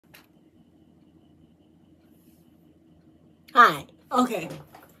Hi. Okay.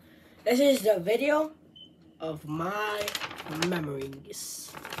 This is the video of my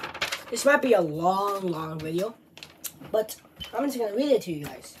memories. This might be a long video, but I'm just gonna read it to you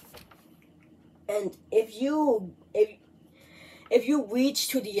guys. And if you reach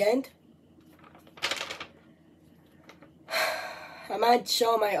to the end, I might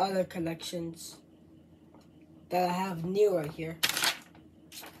show my other collections that I have new right here.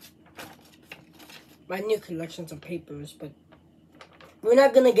 My new collections of papers, but we're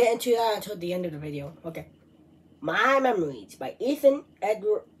not gonna get into that until the end of the video. Okay. My Memories by Ethan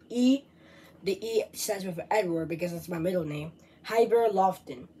Edward E. The E stands for Edward because it's my middle name. Hyber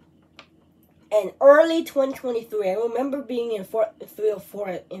Lofton. In early 2023, I remember being in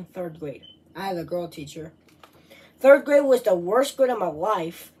 304 in 3rd grade. I had a girl teacher. 3rd grade was the worst grade of my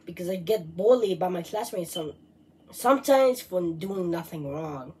life because I get bullied by my classmates sometimes for doing nothing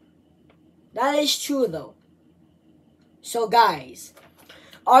wrong. That is true though. So guys,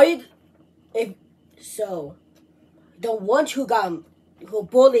 the ones who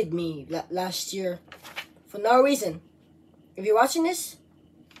bullied me last year for no reason, if you're watching this,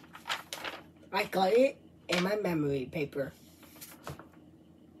 I got it in my memory paper,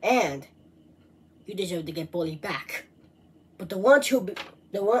 and you deserve to get bullied back. But the ones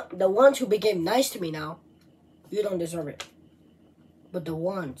who became nice to me now, you don't deserve it. But the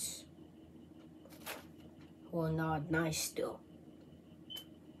ones who are not nice still,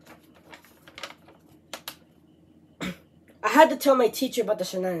 I had to tell my teacher about the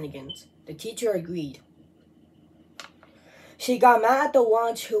shenanigans. The teacher agreed. She got mad at the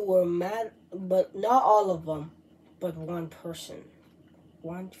ones who were mad, but not all of them, but one person.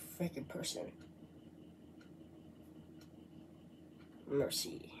 One freaking person.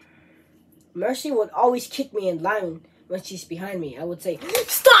 Mercy. Mercy would always kick me in line when she's behind me. I would say,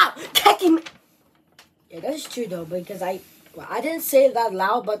 "Stop kicking me!" Yeah, that's true though, because I didn't say it that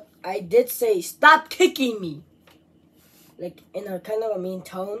loud, but I did say, "Stop kicking me!" Like in a kind of a mean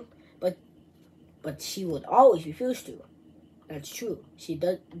tone, but she would always refuse to. That's true. She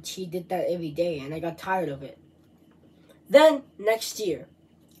did that every day, and I got tired of it. Then next year,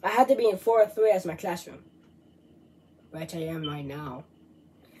 I had to be in 403 as my classroom. Right, I am right now.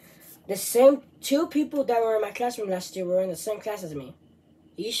 The same two people that were in my classroom last year were in the same class as me,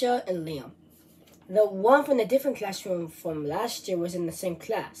 Isha and Liam. The one from the different classroom from last year was in the same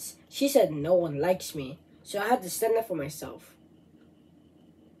class. She said no one likes me, so I had to stand up for myself.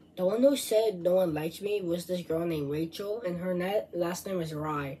 The one who said no one likes me was this girl named Rachel, and her last name is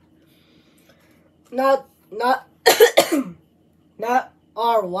Rai. Not not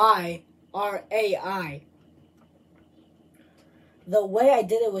R-Y, R-A-I. The way I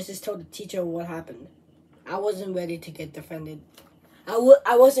did it was just tell the teacher what happened. I wasn't ready to get defended. I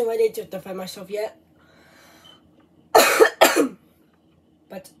wasn't ready to defend myself yet.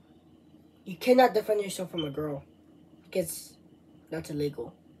 But you cannot defend yourself from a girl, because that's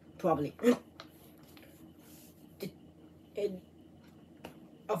illegal. Probably.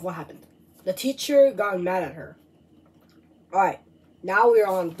 Of what happened. The teacher got mad at her. Alright, now we're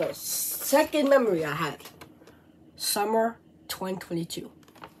on the second memory I had. Summer 2022.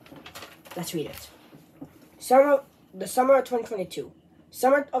 Let's read it. The summer of 2022.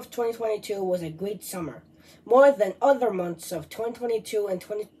 Summer of 2022 was a great summer. More than other months of 2022 and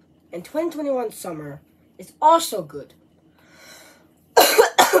 2021 summer is also good.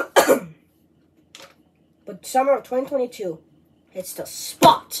 But summer of 2022 hits the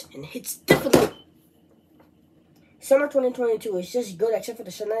spot and hits differently. Summer 2022 is just good except for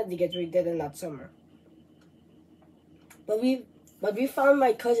the shenanigans we did in that summer. But we found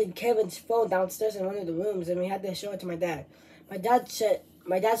my cousin Kevin's phone downstairs in one of the rooms, and we had to show it to my dad. My dad said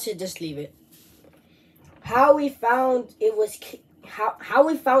just leave it. How we found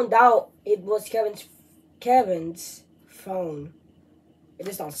out it was Kevin's phone. It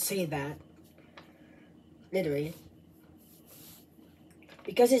does not say that. Literally.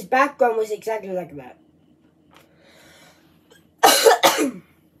 Because his background was exactly like that.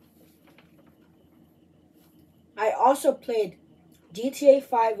 I also played GTA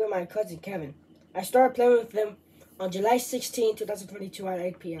 5 with my cousin Kevin. I started playing with him on July 16, 2022 at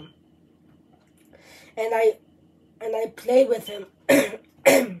 8 p.m. And I played with him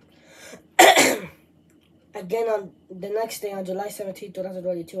again on the next day on July 17,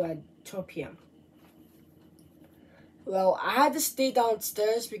 2022 at 12 p.m. Well, I had to stay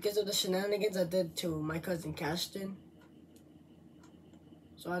downstairs because of the shenanigans I did to my cousin Cashton.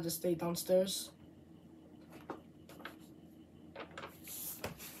 So I had to stay downstairs.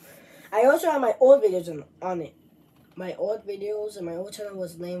 I also have my old videos on it. My old videos and my old channel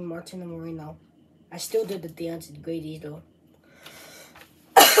was named Martina Moreno. I still did the dance in grade E though.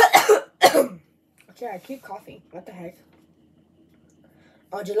 Okay, I keep coughing. What the heck?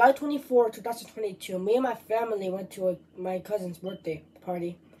 On July 24, 2022, me and my family went to my cousin's birthday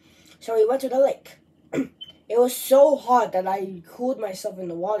party. So we went to the lake. It was so hot that I cooled myself in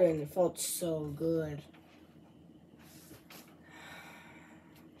the water and it felt so good.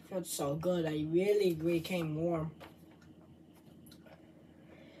 It felt so good. I really became warm.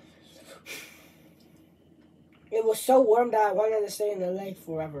 It was so warm that I wanted to stay in the lake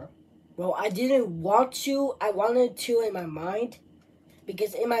forever. Well, I didn't want to. I wanted to in my mind.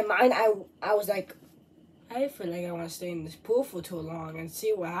 Because in my mind, I was like, I feel like I want to stay in this pool for too long and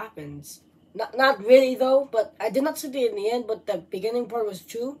see what happens. Not really though, but I did not sit there in the end, but the beginning part was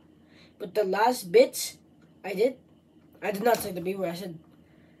true. But the last bit, I did not say the B word, I said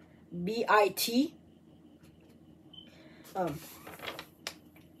B-I-T.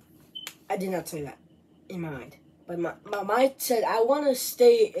 I did not say that in my mind. But my mind said, I want to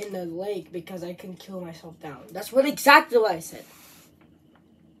stay in the lake because I can kill myself down. That's exactly what I said.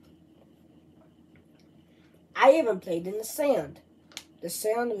 I even played in the sand. The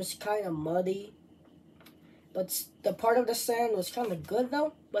sand was kind of muddy. But the part of the sand was kind of good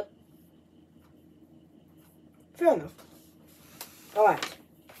though. But fair enough. Alright.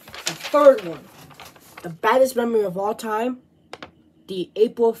 The third one. The baddest memory of all time. The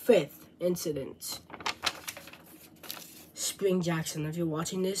April 5th incident. Spring Jackson, if you're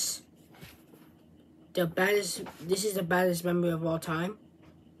watching this. This is the baddest memory of all time.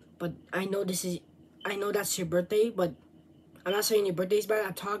 But I know that's your birthday, but I'm not saying your birthday's bad.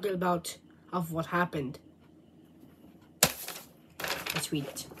 I'm talking about what happened. Let's read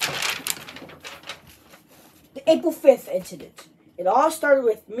it. The April 5th incident. It all started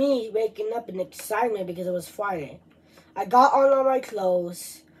with me waking up in excitement because it was Friday. I got on all my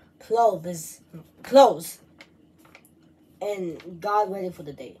clothes, and got ready for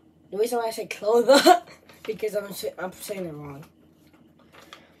the day. The reason why I say clothes because I'm saying it wrong.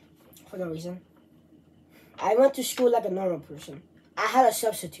 For no reason. I went to school like a normal person. I had a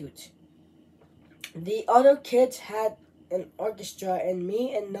substitute. The other kids had an orchestra, and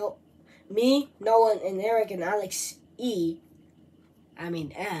me, Noah, and Eric, and Alex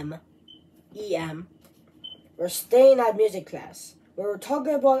M, were staying at music class. We were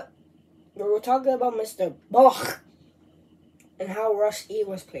talking about Mr. Bach and how Rush E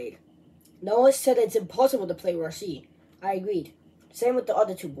was played. Noah said it's impossible to play Rush E. I agreed. Same with the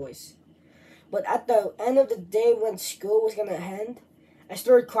other two boys. But at the end of the day, when school was gonna end, I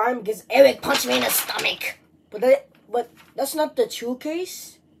started crying because Eric punched me in the stomach. But that's not the true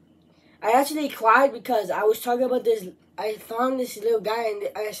case. I actually cried because I was talking about this. I found this little guy and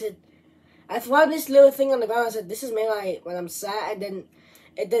I found this little thing on the ground. I said, "This is me when I'm sad." And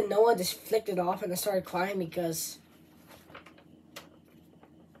then Noah just flicked it off, and I started crying because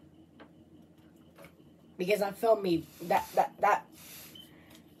I felt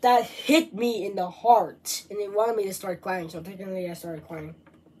that hit me in the heart, and it wanted me to start crying, so technically I started crying.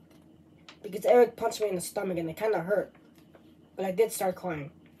 Because Eric punched me in the stomach, and it kind of hurt. But I did start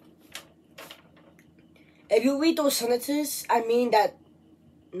crying. If you read those sentences, I mean that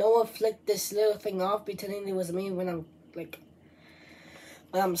Noah flicked this little thing off, pretending it was me when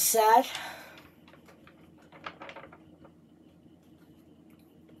I'm sad.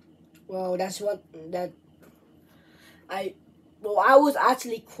 Well, I was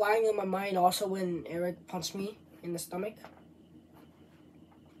actually crying in my mind also when Eric punched me in the stomach.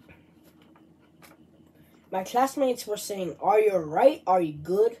 My classmates were saying, "Are you alright? Are you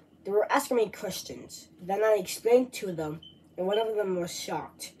good?" They were asking me questions. Then I explained to them, and one of them was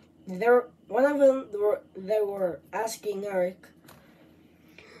shocked. They were asking Eric,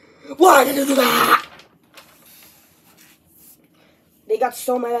 "Why did you do that?" They got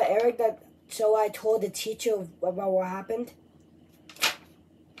so mad at Eric so I told the teacher about what happened.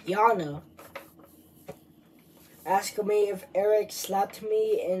 Yana asked me if Eric slapped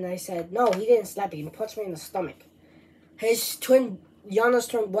me, and I said, "No, he didn't slap me. He punched me in the stomach." Yana's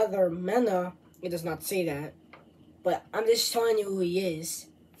twin brother, Mena, he does not say that, but I'm just telling you who he is.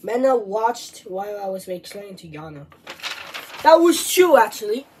 Mena watched while I was explaining to Yana. That was true,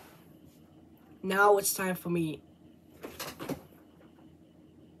 actually. Now it's time for me.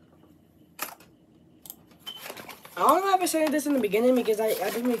 I don't know if I said this in the beginning because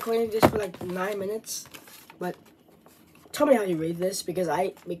I've been recording this for like 9 minutes, but tell me how you rate this because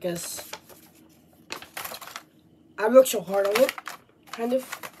I worked so hard on it, kind of.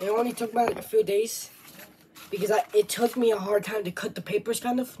 It only took me like a few days because it took me a hard time to cut the papers,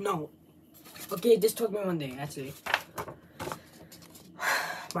 kind of. No, okay, this took me 1 day actually.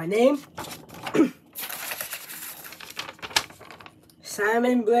 My name,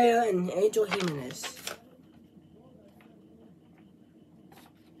 Simon Blair and Angel Jimenez.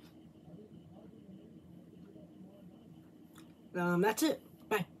 That's it.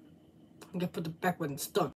 Bye. I'm gonna put the back when it's done.